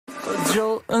a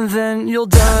jolt and then you'll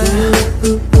die.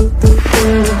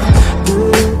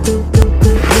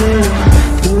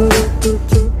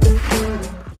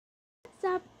 What's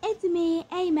up? It's me,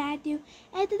 Matthew,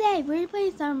 and today we're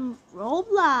playing some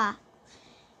Roblox.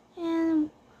 And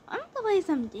I'm gonna play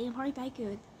some Theme Park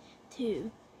Tycoon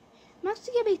too. I'm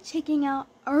actually gonna be checking out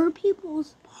other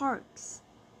people's parks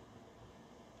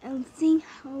and seeing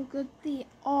how good they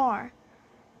are.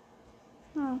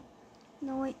 Oh,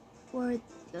 no wait for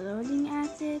the loading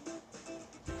acid.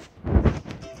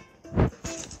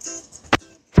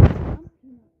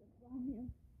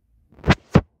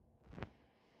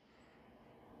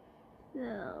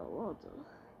 So we'll do.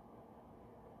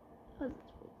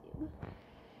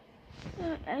 So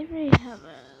I already have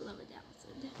a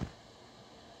 11,000.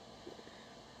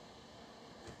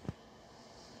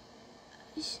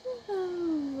 I should have a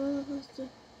roller coaster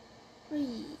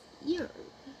right here.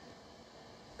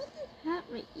 What did I have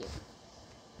right here?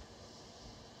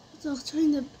 So I was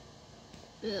trying to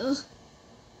build.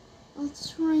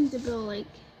 Like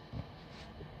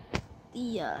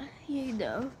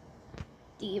the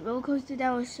the roller coaster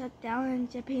that was shut down in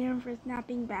Japan for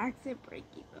snapping backs and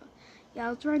breaking. Yeah, I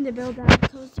was trying to build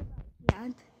that coaster, but I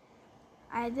can't.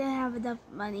 I didn't have enough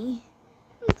money.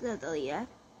 So yeah.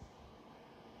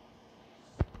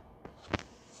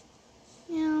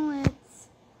 Now it's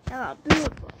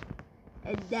beautiful.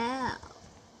 And now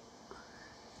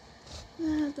I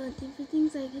have the different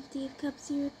things like 50 cups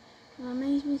here. My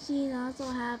maze machine. I also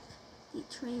have the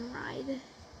train ride.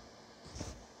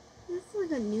 This is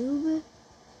like a noob,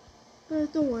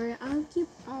 but don't worry, I'll keep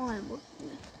on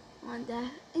working on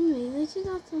that. Anyway, let's check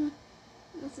out some.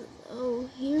 Oh,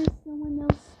 here's someone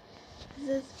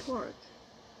else's park.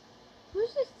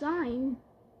 Where's the sign?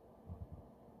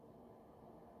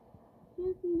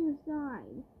 Can't see the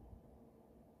sign.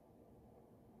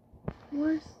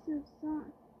 Where's the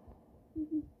sign?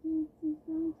 You can't see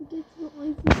signs to get to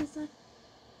only see the sign.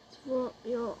 It's for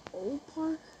your old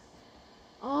park.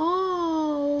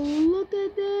 Oh, look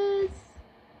at this!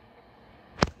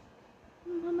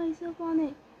 I'm gonna put myself on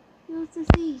it. You have to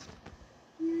see.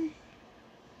 Yeah.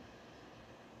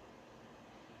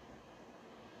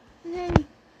 Okay.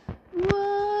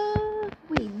 Whoa!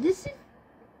 Wait, this is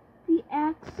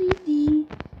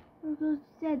the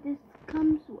set this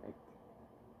comes with.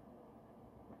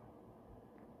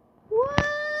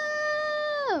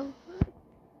 Whoa!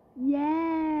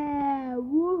 Yeah!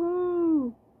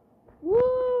 Woohoo!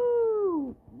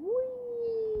 Woo!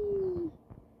 Wee!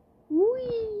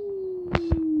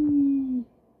 Wee!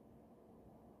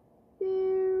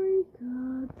 There we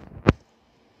go.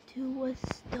 To a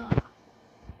stop.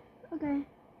 Okay.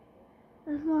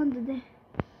 Let's go on to the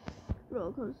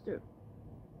roller coaster.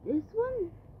 This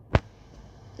one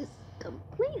is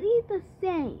completely the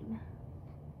same.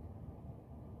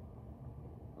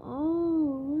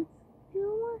 Oh, let's go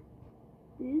on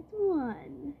this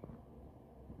one.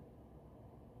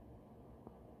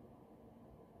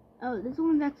 Oh, this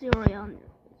one's actually already on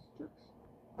there.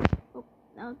 Oh,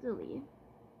 now delete.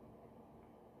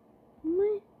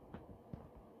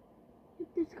 If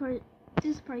this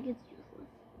part gets useless.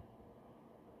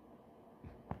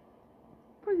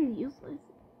 Part gets useless.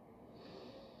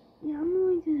 Yeah, I'm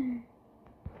going to.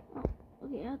 Oh,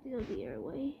 okay, I have to go the other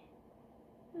way.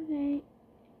 Okay,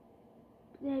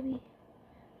 baby.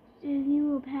 There's new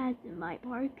little paths in my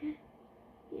park.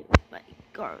 Yeah, my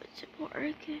garbage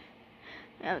park.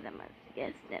 Oh, that must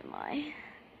guess that my.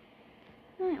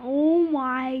 Oh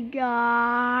my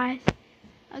gosh.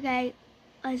 Okay,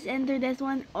 let's enter this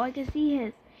one. Oh, I can see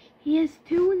his. He has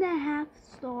 2.5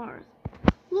 stars.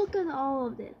 Look at all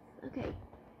of this. Okay.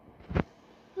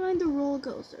 Find the roller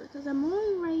coaster, because I'm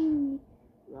only riding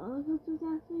roller coasters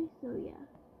actually, so yeah.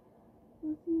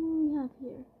 Let's see what we have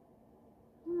here.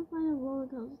 I'm gonna find a roller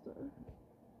coaster.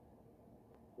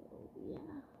 So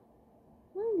yeah.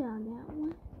 Going down that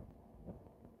one.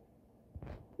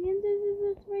 The entrance is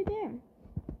just right there.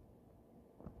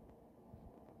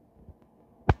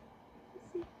 Let's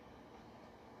see.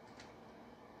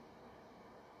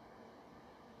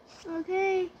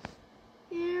 Okay.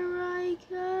 Here I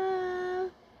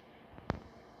come.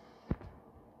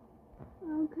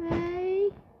 Okay.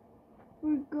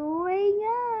 We're going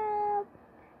up.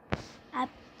 Up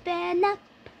and up.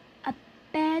 Up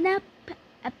and up.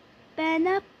 Up and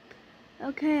up.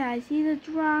 Okay, I see the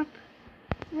drop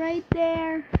right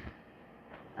there.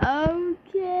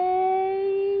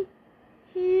 Okay.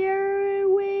 Here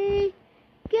we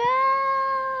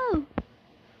go.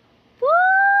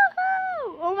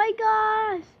 Woohoo! Oh my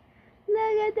gosh.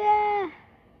 Look at that.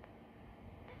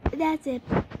 That's it.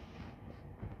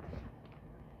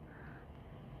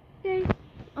 Okay.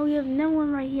 Oh yeah, have no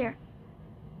one right here.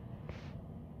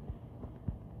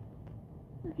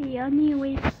 Okay, I need to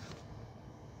wait.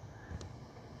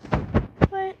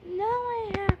 But now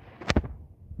I have to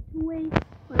wait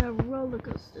for the roller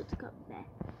coaster to come back.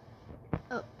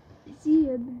 Oh, I see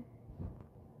him.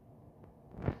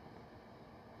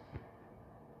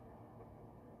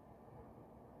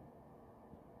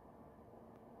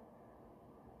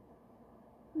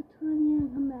 Which one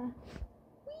come back?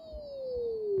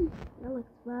 Whee! That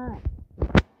looks fun.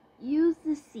 Use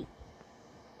the seat.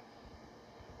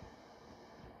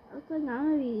 Looks like I'm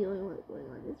gonna be the only one going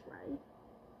on this ride.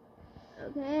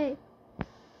 Okay,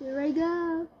 here I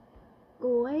go.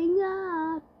 Going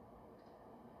up.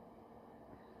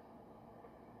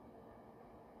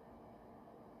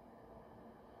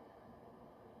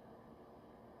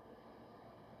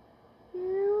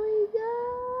 Here we go.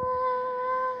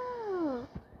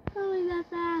 Going that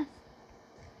fast.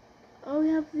 Oh, we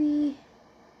have the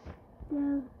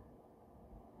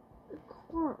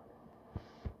car.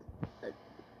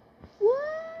 Woo!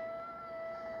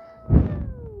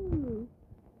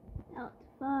 That was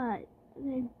fun. And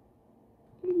then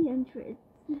here's the entrance.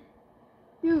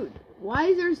 Dude, why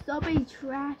is there so many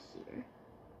trash here?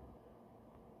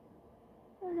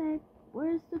 Okay,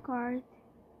 where's the cars?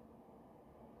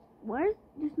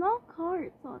 There's no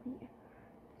carts on here.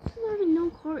 There's literally no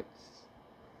carts.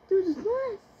 Dude, there's not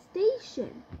a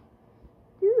station.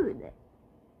 Dude,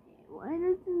 why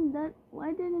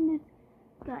didn't this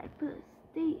guy put a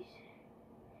station?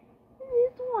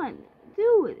 This one,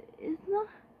 dude, it's not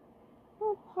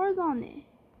no cars on it.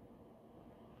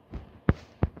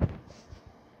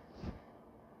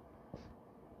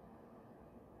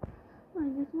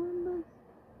 Like this one bus.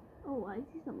 Oh, I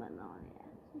see something on it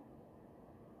actually.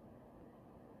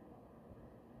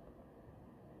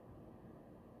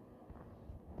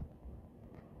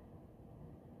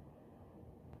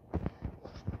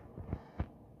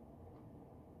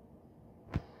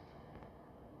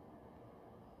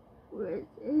 Where is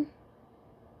it?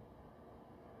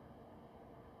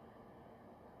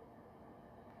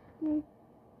 Okay.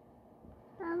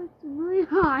 That looks really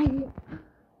high.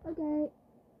 Okay.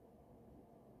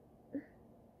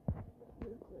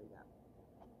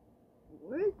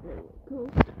 Where is the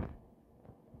coaster?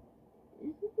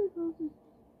 Is this the closest?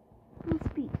 Full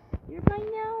speed. You're by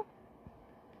now?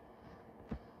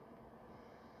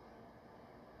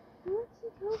 Where's the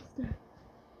coaster?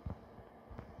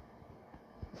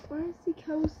 Where's the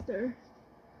coaster?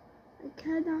 I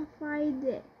cannot find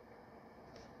it.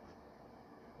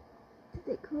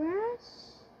 Did it crash?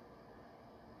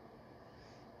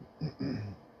 I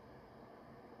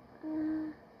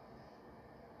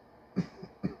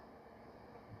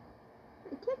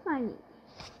can't find it.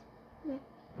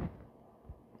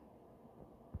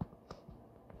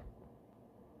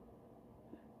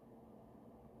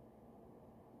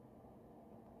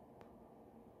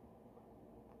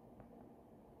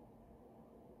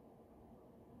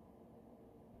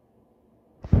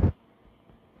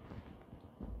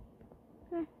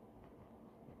 Okay.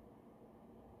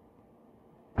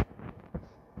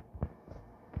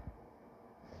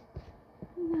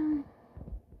 Yeah.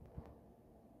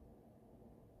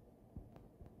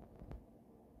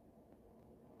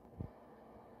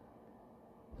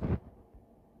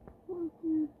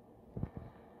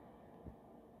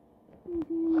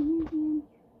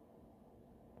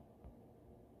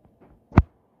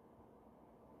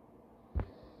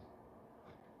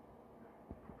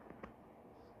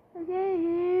 Okay,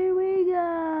 here we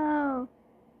go.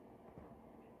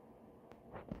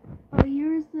 Oh,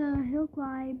 here's the hill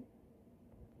climb.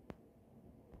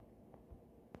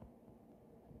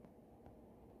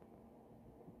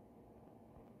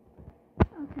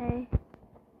 Okay.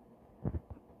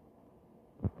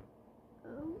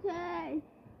 Okay.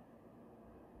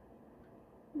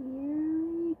 Here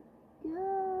we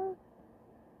go.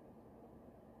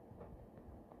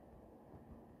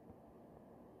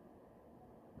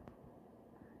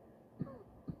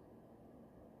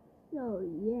 So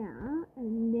yeah,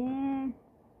 and then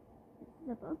it's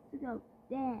supposed to go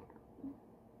down.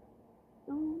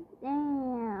 Go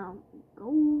down.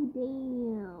 Go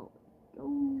down. Go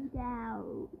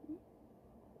down.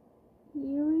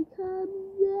 Here it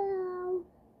comes down.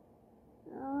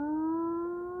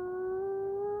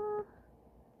 Oh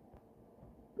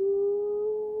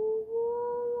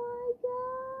my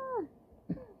god!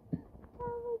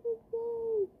 How was it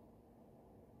safe?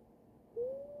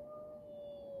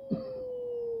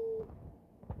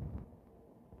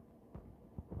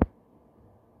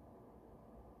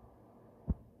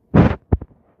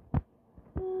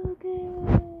 Okay,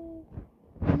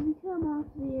 let me come off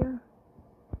there.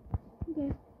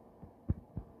 Okay.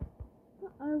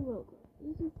 roller coaster.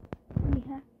 This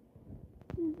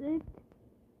is it.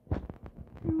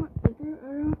 Is there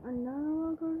another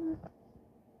roller coaster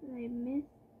that I missed?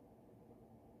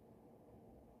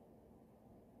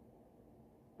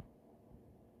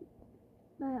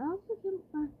 But I also do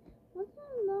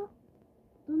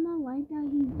not like that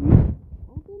he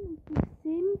opened the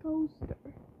same coaster.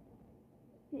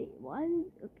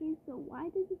 So why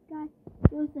did this guy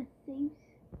use the same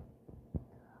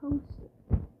coaster?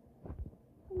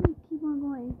 Let me keep on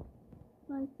going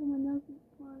by someone else's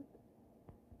park.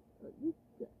 But this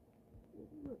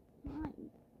time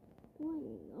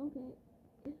playing. Okay.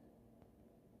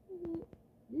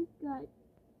 This guy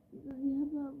doesn't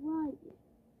have a ride yet.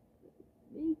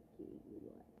 Making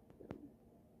like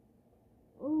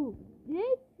oh,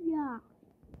 this guy,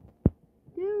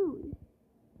 dude.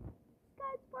 This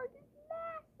guy's park is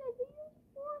massive. He has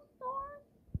 4 stars.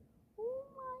 Oh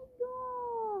my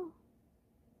god,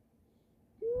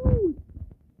 dude.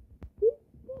 This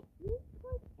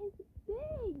park is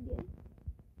big.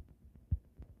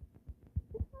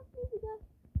 This must be the guy.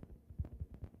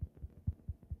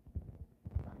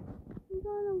 He's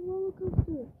on a roller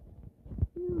coaster.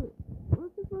 Dude,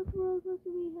 what's the first roller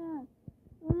coaster we have?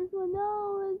 Oh, this one.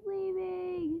 No, it's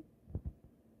leaving.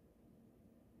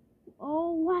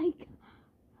 Oh my god.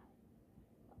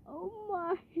 Oh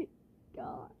my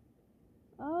god.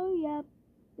 Oh, yep.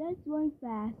 That's going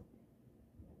fast.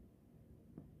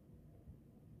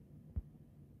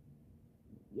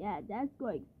 Yeah, that's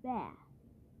going fast.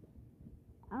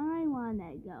 I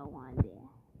wanna go on there.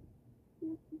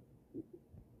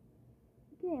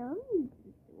 Okay, let me use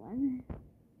this one.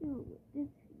 Do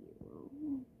this hero.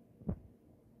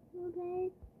 Okay.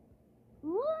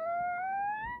 Whoa!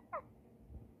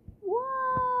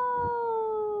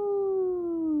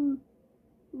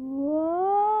 Whoa!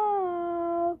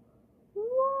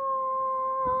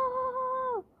 Whoa!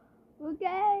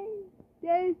 Okay,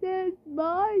 this is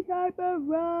my type of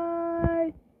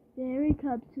ride. There it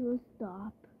comes to a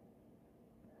stop.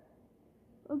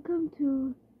 Welcome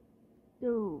to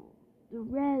the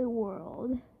red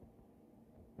world.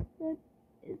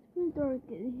 It's pretty dark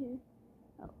in here.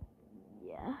 Oh,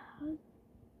 yeah.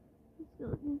 Let's go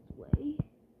this way.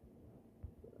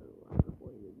 I'm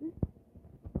avoiding this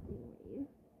thing right here.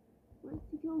 Where's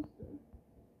the coaster?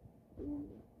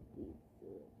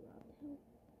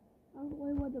 I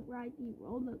want to ride the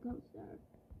roller coaster.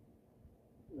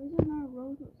 Where's another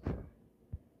roller coaster?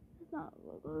 That's not a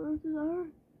roller coaster.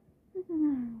 That's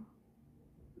another.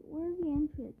 Where's the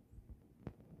entrance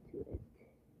to it?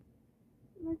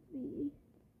 It must be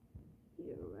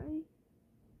here, right?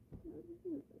 No, this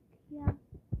is a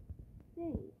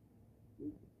cafe.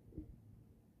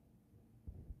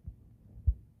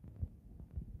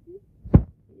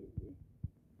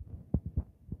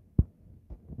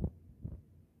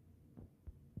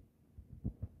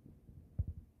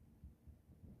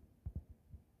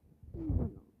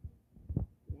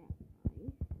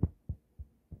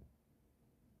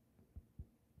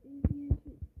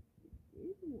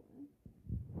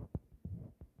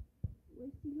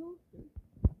 Where's the coaster?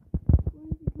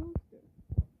 Where's the coaster?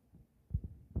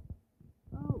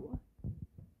 Oh.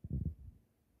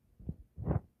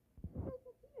 It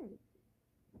disappeared.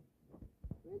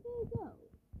 Where did it go?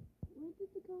 Where did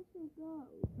the coaster go?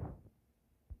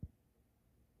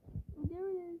 Oh, there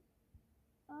it is.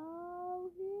 Oh,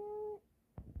 here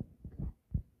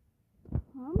it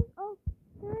comes. Oh,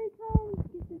 here it comes.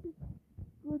 This is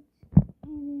good.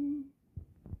 And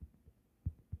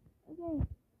okay,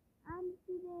 I'm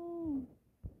sitting.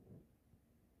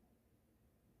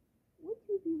 What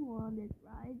 2 people on this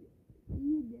ride?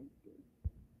 You this good.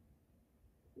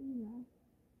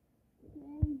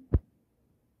 Okay.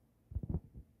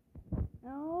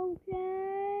 Okay.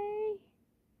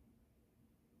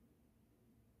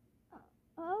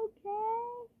 Okay.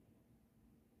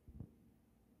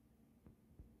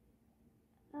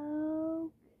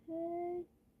 Okay.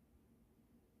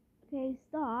 Okay,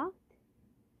 stopped.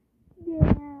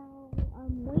 Now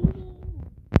I'm waiting.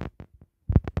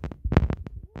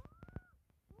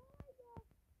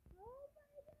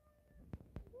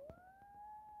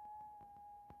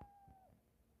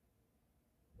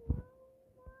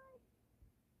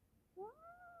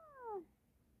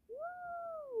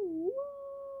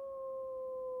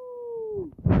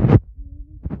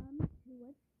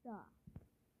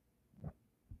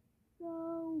 So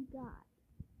guys,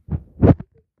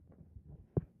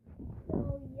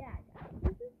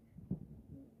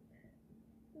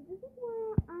 this is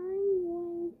where I'm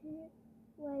going to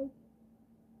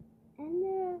end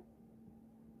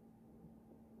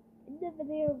the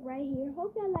video right here.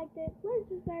 Hope you liked it. Please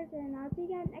subscribe and I'll see you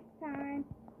guys next time.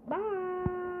 Bye.